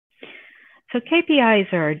So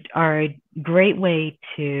KPIs are a great way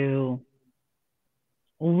to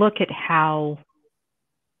look at how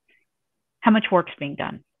much work's being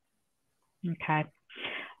done. Okay.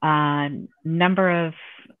 Number of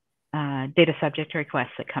data subject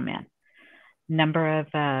requests that come in, number of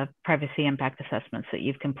privacy impact assessments that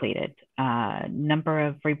you've completed, number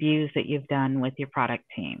of reviews that you've done with your product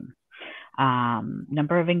team,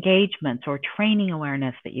 number of engagements or training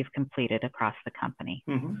awareness that you've completed across the company.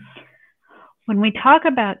 Mm-hmm. When we talk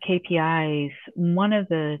about KPIs, one of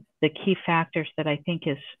the key factors that I think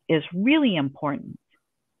is really important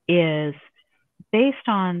is based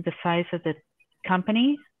on the size of the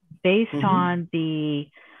company, based Mm-hmm. on the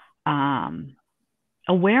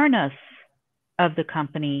awareness of the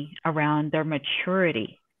company around their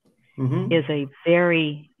maturity Mm-hmm. is a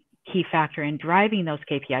very key factor in driving those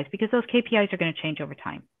KPIs, because those KPIs are going to change over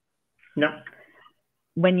time. Yep.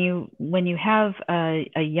 When you have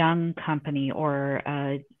a young company or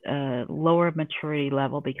a lower maturity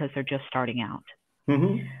level because they're just starting out,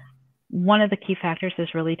 Mm-hmm. one of the key factors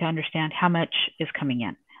is really to understand how much is coming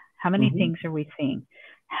in. How many Mm-hmm. things are we seeing?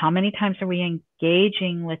 How many times are we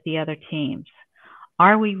engaging with the other teams?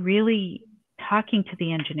 Are we really talking to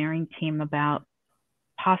the engineering team about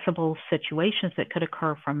possible situations that could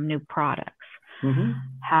occur from new products? Mm-hmm.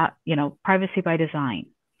 How, privacy by design.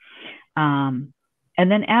 And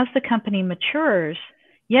then as the company matures,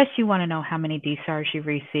 yes, you want to know how many DSARs you've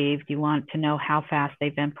received. You want to know how fast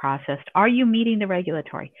they've been processed. Are you meeting the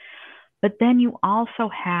regulatory? But then you also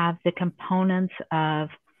have the components of,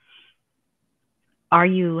 are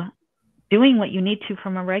you doing what you need to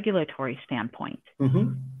from a regulatory standpoint?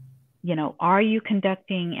 Mm-hmm. Are you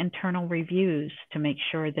conducting internal reviews to make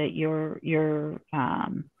sure that your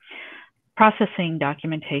processing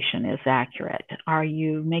documentation is accurate? Are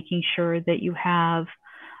you making sure that you have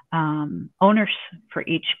owners for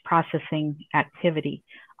each processing activity?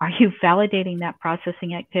 Are you validating that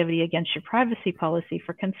processing activity against your privacy policy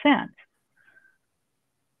for consent?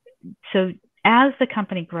 So as the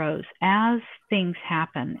company grows, as things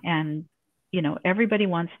happen, and everybody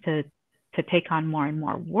wants to take on more and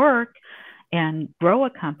more work and grow a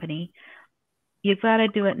company, you've got to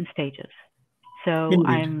do it in stages. So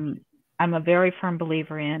Indeed. I'm a very firm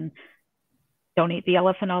believer in, don't eat the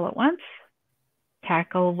elephant all at once,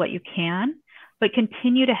 tackle what you can, but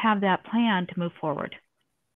continue to have that plan to move forward.